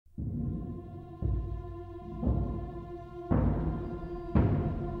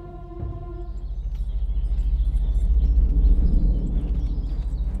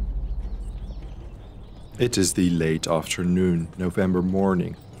It is the late afternoon, November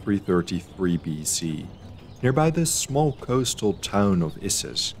morning, 333 BC. Nearby the small coastal town of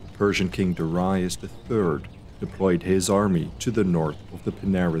Issus, Persian King Darius III deployed his army to the north of the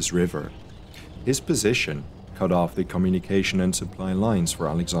Pinaris River. His position cut off the communication and supply lines for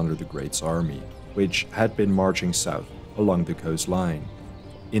Alexander the Great's army, which had been marching south along the coastline.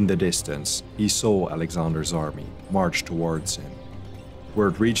 In the distance, he saw Alexander's army march towards him.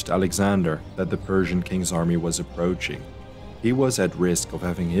 Word reached Alexander that the Persian king's army was approaching. He was at risk of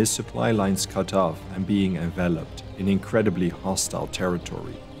having his supply lines cut off and being enveloped in incredibly hostile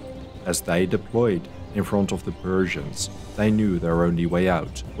territory. As they deployed in front of the Persians, they knew their only way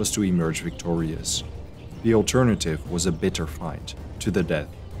out was to emerge victorious. The alternative was a bitter fight, to the death.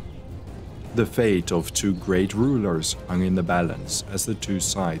 The fate of two great rulers hung in the balance as the two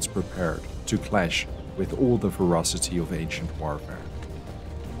sides prepared to clash with all the ferocity of ancient warfare.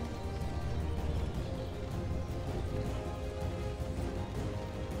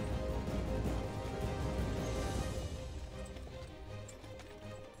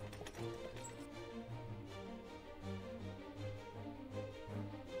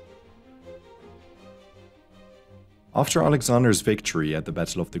 After Alexander's victory at the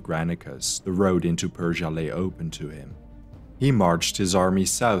Battle of the Granicus, the road into Persia lay open to him. He marched his army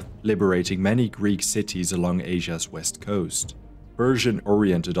south, liberating many Greek cities along Asia's west coast.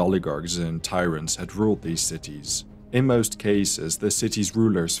 Persian-oriented oligarchs and tyrants had ruled these cities. In most cases, the city's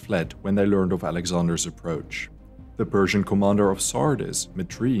rulers fled when they learned of Alexander's approach. The Persian commander of Sardis,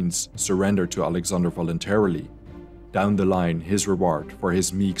 Mithridates, surrendered to Alexander voluntarily. Down the line, his reward for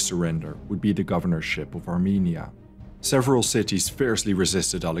his meek surrender would be the governorship of Armenia. Several cities fiercely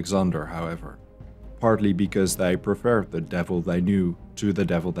resisted Alexander, however, partly because they preferred the devil they knew to the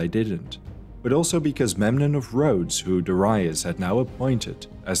devil they didn't, but also because Memnon of Rhodes, who Darius had now appointed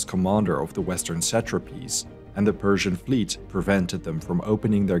as commander of the western satrapies, and the Persian fleet prevented them from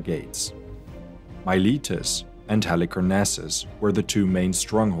opening their gates. Miletus and Halicarnassus were the two main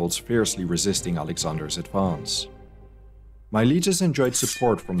strongholds fiercely resisting Alexander's advance. Miletus enjoyed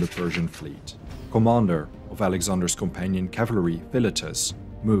support from the Persian fleet. Commander of Alexander's companion cavalry, Philotas,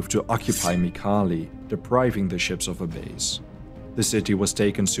 moved to occupy Mycale, depriving the ships of a base. The city was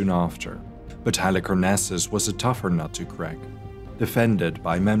taken soon after, but Halicarnassus was a tougher nut to crack. Defended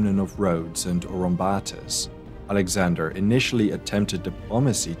by Memnon of Rhodes and Orombates, Alexander initially attempted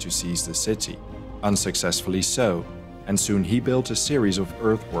diplomacy to seize the city, unsuccessfully so, and soon he built a series of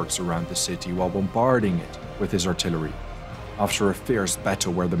earthworks around the city while bombarding it with his artillery. After a fierce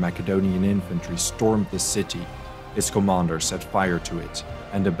battle where the Macedonian infantry stormed the city, its commander set fire to it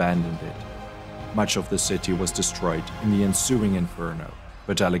and abandoned it. Much of the city was destroyed in the ensuing inferno,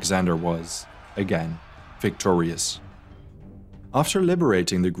 but Alexander was, again, victorious. After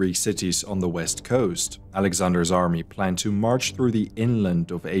liberating the Greek cities on the west coast, Alexander's army planned to march through the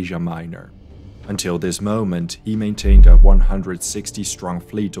inland of Asia Minor. Until this moment, he maintained a 160-strong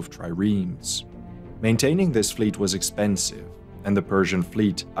fleet of triremes. Maintaining this fleet was expensive, and the Persian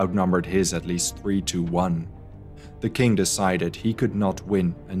fleet outnumbered his at least 3-1. The king decided he could not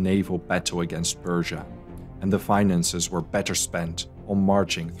win a naval battle against Persia, and the finances were better spent on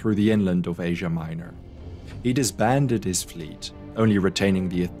marching through the inland of Asia Minor. He disbanded his fleet, only retaining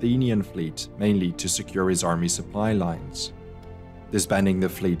the Athenian fleet mainly to secure his army's supply lines. Disbanding the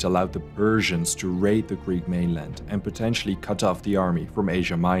fleet allowed the Persians to raid the Greek mainland and potentially cut off the army from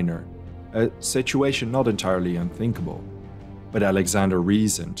Asia Minor, a situation not entirely unthinkable. But Alexander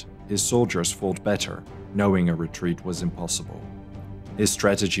reasoned his soldiers fought better, knowing a retreat was impossible. His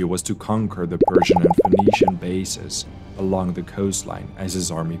strategy was to conquer the Persian and Phoenician bases along the coastline as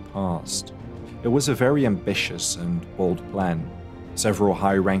his army passed. It was a very ambitious and bold plan. Several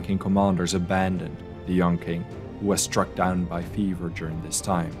high-ranking commanders abandoned the young king, who was struck down by fever during this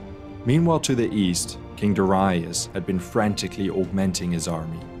time. Meanwhile, to the east, King Darius had been frantically augmenting his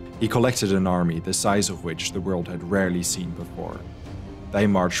army. He collected an army the size of which the world had rarely seen before. They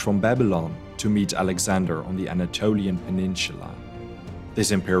marched from Babylon to meet Alexander on the Anatolian peninsula.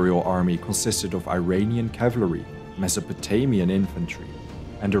 This imperial army consisted of Iranian cavalry, Mesopotamian infantry,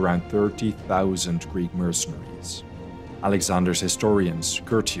 and around 30,000 Greek mercenaries. Alexander's historians,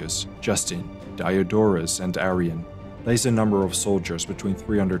 Curtius, Justin, Diodorus, and Arrian, place a number of soldiers between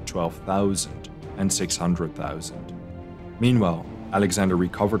 312,000 and 600,000. Meanwhile, Alexander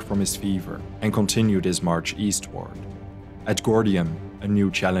recovered from his fever and continued his march eastward. At Gordium, a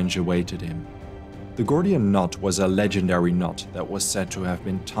new challenge awaited him. The Gordian knot was a legendary knot that was said to have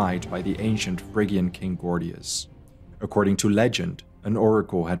been tied by the ancient Phrygian king Gordius. According to legend, an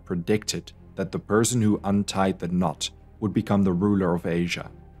oracle had predicted that the person who untied the knot would become the ruler of Asia.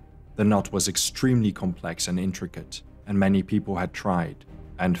 The knot was extremely complex and intricate, and many people had tried,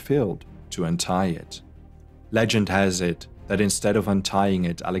 and failed, to untie it. Legend has it that instead of untying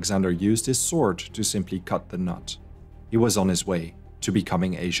it, Alexander used his sword to simply cut the knot. He was on his way to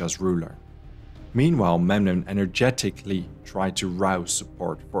becoming Asia's ruler. Meanwhile, Memnon energetically tried to rouse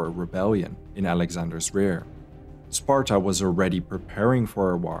support for a rebellion in Alexander's rear. Sparta was already preparing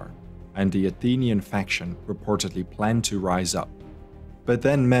for a war, and the Athenian faction reportedly planned to rise up. But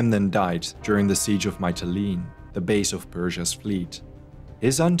then Memnon died during the siege of Mytilene, the base of Persia's fleet.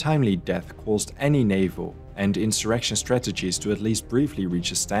 His untimely death caused any naval and insurrection strategies to at least briefly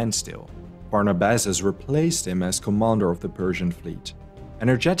reach a standstill. Pharnabazus replaced him as commander of the Persian fleet.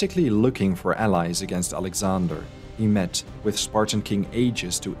 Energetically looking for allies against Alexander, he met with Spartan king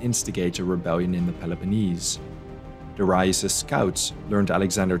Agis to instigate a rebellion in the Peloponnese. Darius' scouts learned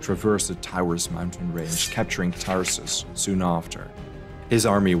Alexander traversed the Taurus mountain range, capturing Tarsus soon after. His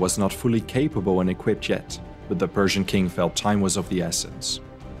army was not fully capable and equipped yet, but the Persian king felt time was of the essence.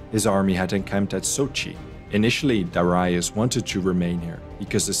 His army had encamped at Sochi. Initially, Darius wanted to remain here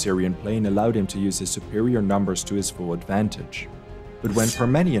because the Syrian plain allowed him to use his superior numbers to his full advantage. But when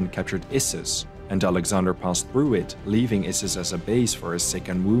Parmenion captured Issus, and Alexander passed through it, leaving Issus as a base for his sick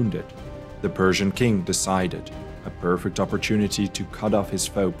and wounded, the Persian king decided a perfect opportunity to cut off his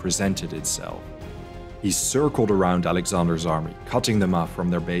foe presented itself. He circled around Alexander's army, cutting them off from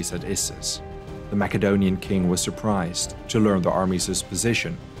their base at Issus. The Macedonian king was surprised to learn the armies'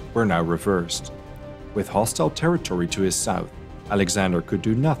 position were now reversed. With hostile territory to his south, Alexander could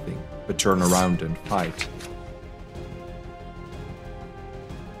do nothing but turn around and fight.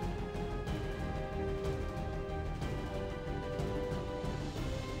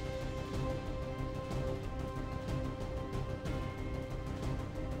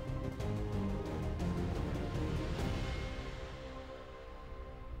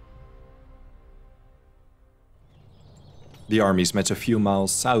 The armies met a few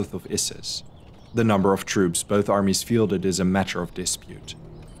miles south of Issus. The number of troops both armies fielded is a matter of dispute.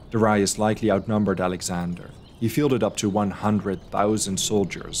 Darius likely outnumbered Alexander. He fielded up to 100,000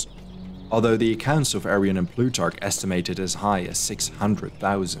 soldiers, although the accounts of Arrian and Plutarch estimated as high as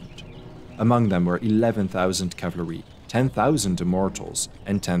 600,000. Among them were 11,000 cavalry, 10,000 immortals,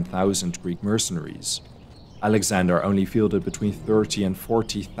 and 10,000 Greek mercenaries. Alexander only fielded between 30 and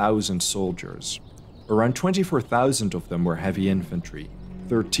 40,000 soldiers. Around 24,000 of them were heavy infantry,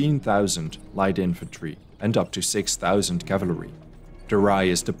 13,000 light infantry, and up to 6,000 cavalry.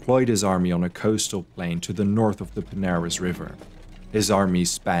 Darius deployed his army on a coastal plain to the north of the Panaris River. His army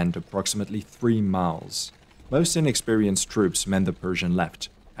spanned approximately 3 miles. Most inexperienced troops manned the Persian left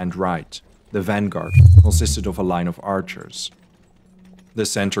and right. The vanguard consisted of a line of archers. The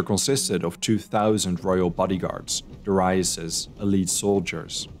center consisted of 2,000 royal bodyguards, Darius' elite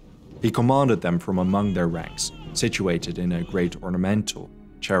soldiers. He commanded them from among their ranks, situated in a great ornamental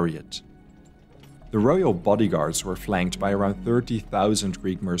chariot. The royal bodyguards were flanked by around 30,000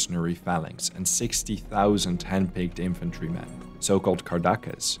 Greek mercenary phalanx and 60,000 hand-picked infantrymen, so-called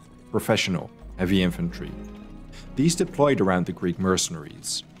Kardakas, professional heavy infantry. These deployed around the Greek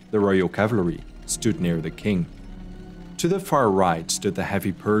mercenaries. The royal cavalry stood near the king. To the far right stood the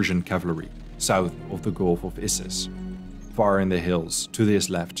heavy Persian cavalry, south of the Gulf of Issus. Far in the hills, to his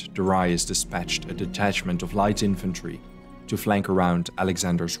left, Darius dispatched a detachment of light infantry to flank around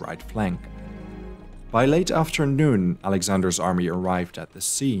Alexander's right flank. By late afternoon, Alexander's army arrived at the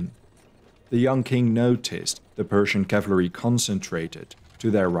scene. The young king noticed the Persian cavalry concentrated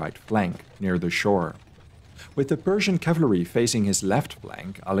to their right flank, near the shore. With the Persian cavalry facing his left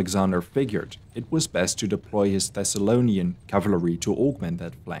flank, Alexander figured it was best to deploy his Thessalonian cavalry to augment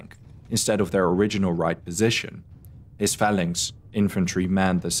that flank, instead of their original right position. His phalanx infantry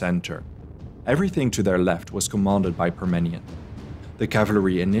manned the center. Everything to their left was commanded by Parmenion. The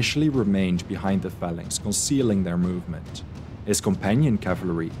cavalry initially remained behind the phalanx, concealing their movement. His companion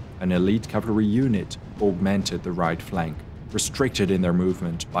cavalry, an elite cavalry unit, augmented the right flank, restricted in their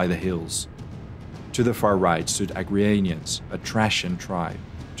movement by the hills. To the far right stood Agrianians, a Thracian tribe,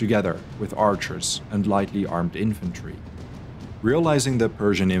 together with archers and lightly armed infantry. Realizing the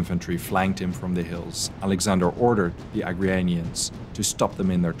Persian infantry flanked him from the hills, Alexander ordered the Agrianians to stop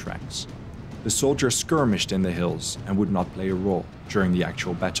them in their tracks. The soldiers skirmished in the hills and would not play a role during the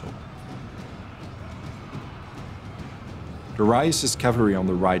actual battle. Darius' cavalry on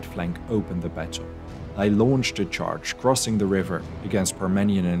the right flank opened the battle. They launched a charge, crossing the river against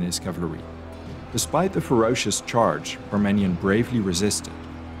Parmenion and his cavalry. Despite the ferocious charge, Parmenion bravely resisted.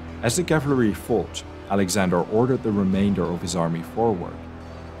 As the cavalry fought, Alexander ordered the remainder of his army forward.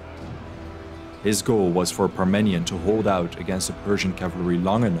 His goal was for Parmenion to hold out against the Persian cavalry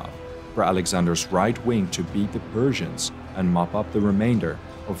long enough for Alexander's right wing to beat the Persians and mop up the remainder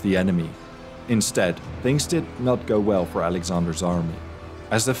of the enemy. Instead, things did not go well for Alexander's army.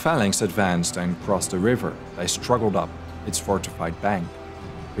 As the phalanx advanced and crossed the river, they struggled up its fortified bank.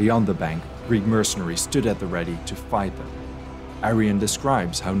 Beyond the bank, Greek mercenaries stood at the ready to fight them. Arrian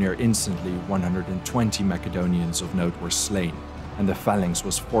describes how near instantly 120 Macedonians of note were slain, and the phalanx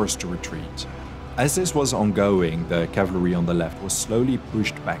was forced to retreat. As this was ongoing, the cavalry on the left was slowly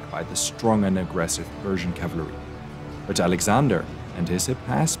pushed back by the strong and aggressive Persian cavalry. But Alexander and his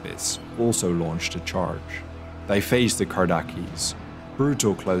Hypaspes also launched a charge. They faced the Kardakis.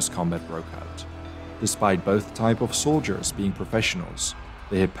 Brutal close combat broke out. Despite both types of soldiers being professionals,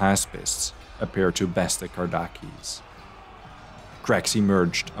 the Hypaspes appeared to best the Kardakis. Cracks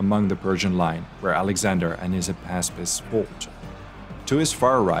emerged among the Persian line where Alexander and his Hypaspes fought. To his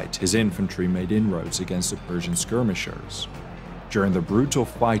far right, his infantry made inroads against the Persian skirmishers. During the brutal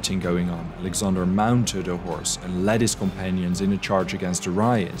fighting going on, Alexander mounted a horse and led his companions in a charge against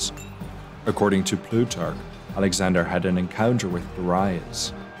Darius. According to Plutarch, Alexander had an encounter with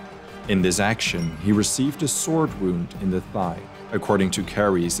Darius. In this action, he received a sword wound in the thigh. According to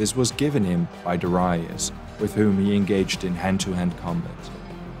Chares, this was given him by Darius, with whom he engaged in hand-to-hand combat.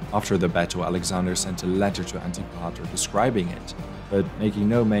 After the battle, Alexander sent a letter to Antipater describing it, but making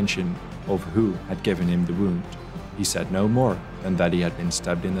no mention of who had given him the wound. He said no more than that he had been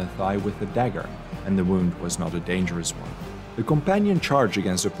stabbed in the thigh with a dagger, and the wound was not a dangerous one. The companion charge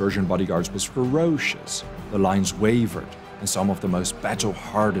against the Persian bodyguards was ferocious. The lines wavered, and some of the most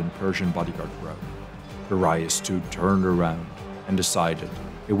battle-hardened Persian bodyguard broke. Darius too turned around and decided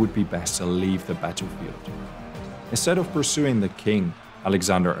it would be best to leave the battlefield. Instead of pursuing the king,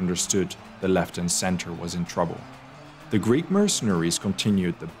 Alexander understood the left and center was in trouble. The Greek mercenaries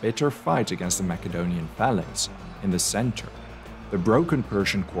continued the bitter fight against the Macedonian phalanx in the center. The broken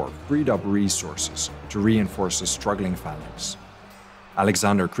Persian corps freed up resources to reinforce the struggling phalanx.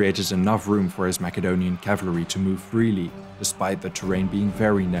 Alexander created enough room for his Macedonian cavalry to move freely, despite the terrain being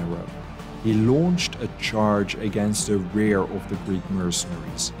very narrow. He launched a charge against the rear of the Greek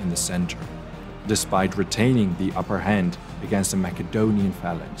mercenaries in the center. Despite retaining the upper hand against the Macedonian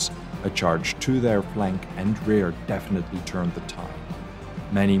phalanx, a charge to their flank and rear definitely turned the tide.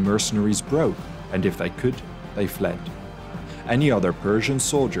 Many mercenaries broke, and if they could, they fled. Any other Persian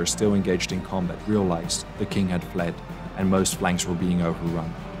soldier still engaged in combat realized the king had fled, and most flanks were being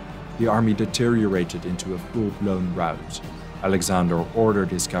overrun. The army deteriorated into a full-blown rout. Alexander ordered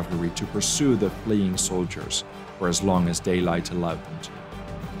his cavalry to pursue the fleeing soldiers for as long as daylight allowed them to.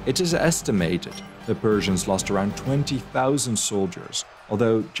 It is estimated the Persians lost around 20,000 soldiers,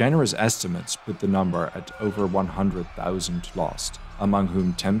 although generous estimates put the number at over 100,000 lost, among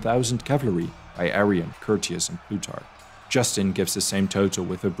whom 10,000 cavalry by Arrian, Curtius, and Plutarch. Justin gives the same total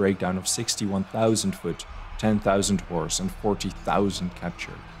with a breakdown of 61,000 foot, 10,000 horse, and 40,000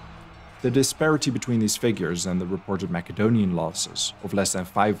 captured. The disparity between these figures and the reported Macedonian losses of less than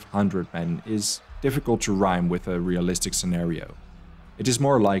 500 men is difficult to rhyme with a realistic scenario. It is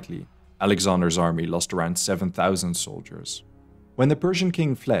more likely Alexander's army lost around 7,000 soldiers. When the Persian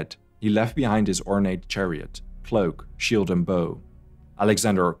king fled, he left behind his ornate chariot, cloak, shield, and bow.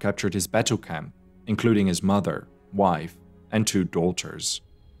 Alexander captured his battle camp, including his mother, wife, and 2 daughters.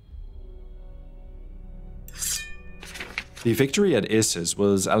 The victory at Issus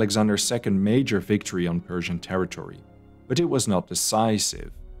was Alexander's second major victory on Persian territory, but it was not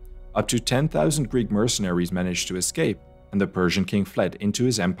decisive. Up to 10,000 Greek mercenaries managed to escape, and the Persian king fled into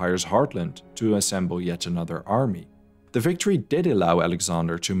his empire's heartland to assemble yet another army. The victory did allow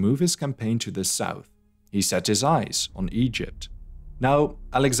Alexander to move his campaign to the south. He set his eyes on Egypt. Now,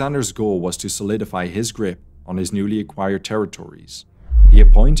 Alexander's goal was to solidify his grip on his newly acquired territories. He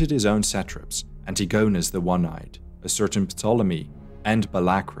appointed his own satraps, Antigonus the One-Eyed, a certain Ptolemy, and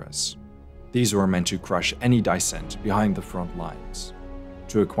Balakras. These were meant to crush any dissent behind the front lines.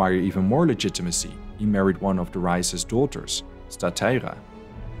 To acquire even more legitimacy, he married one of Darius' daughters, Stateira.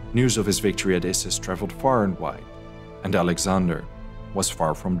 News of his victory at Issus traveled far and wide, and Alexander was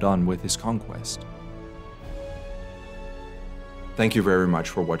far from done with his conquest. Thank you very much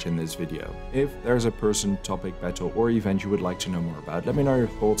for watching this video. If there's a person, topic, battle, or event you would like to know more about, let me know your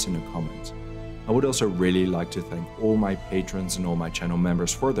thoughts in the comments. I would also really like to thank all my patrons and all my channel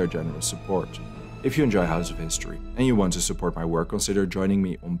members for their generous support. If you enjoy House of History and you want to support my work, consider joining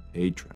me on Patreon.